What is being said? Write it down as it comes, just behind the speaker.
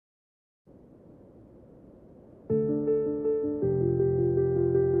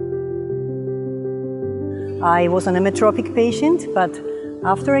I was an emmetropic patient, but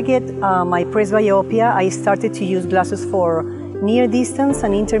after I get my presbyopia, I started to use glasses for near distance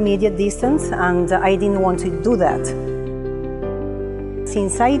and intermediate distance, and I didn't want to do that.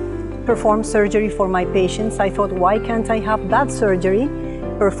 Since I performed surgery for my patients, I thought, why can't I have that surgery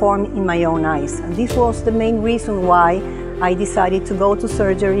performed in my own eyes? And this was the main reason why I decided to go to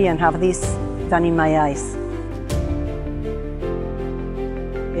surgery and have this done in my eyes.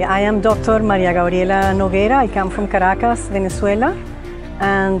 I am Dr. Maria Gabriela Noguera. I come from Caracas, Venezuela.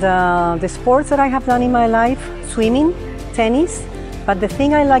 And the sports that I have done in my life, swimming, tennis, but the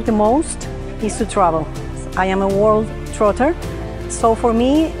thing I like the most is to travel. I am a world trotter, so for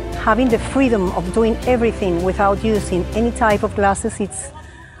me, having the freedom of doing everything without using any type of glasses, it's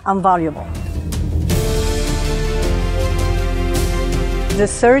invaluable. The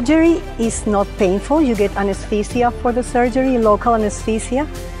surgery is not painful. You get anesthesia for the surgery, local anesthesia,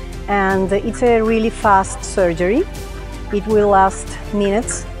 and it's a really fast surgery. It will last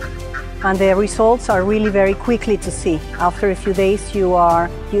minutes, and the results are really very quickly to see. After a few days, you are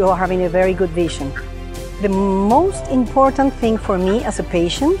having a very good vision. The most important thing for me as a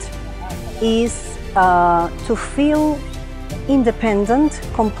patient is to feel independent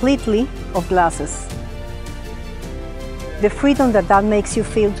completely of glasses. The freedom that makes you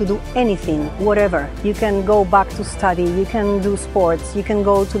feel to do anything, whatever. You can go back to study, you can do sports, you can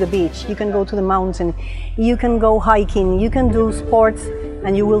go to the beach, you can go to the mountain, you can go hiking, you can do sports,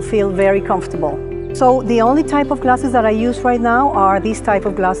 and you will feel very comfortable. So the only type of glasses that I use right now are these type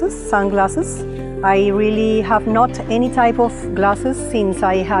of glasses, sunglasses. I really have not any type of glasses since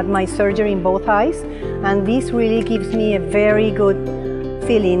I had my surgery in both eyes, and this really gives me a very good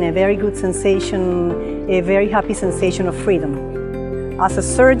feeling, a very good sensation, a very happy sensation of freedom. As a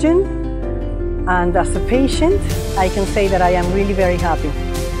surgeon and as a patient, I can say that I am really very happy.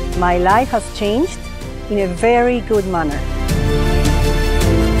 My life has changed in a very good manner.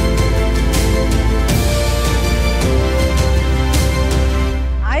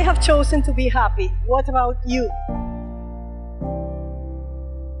 I have chosen to be happy. What about you?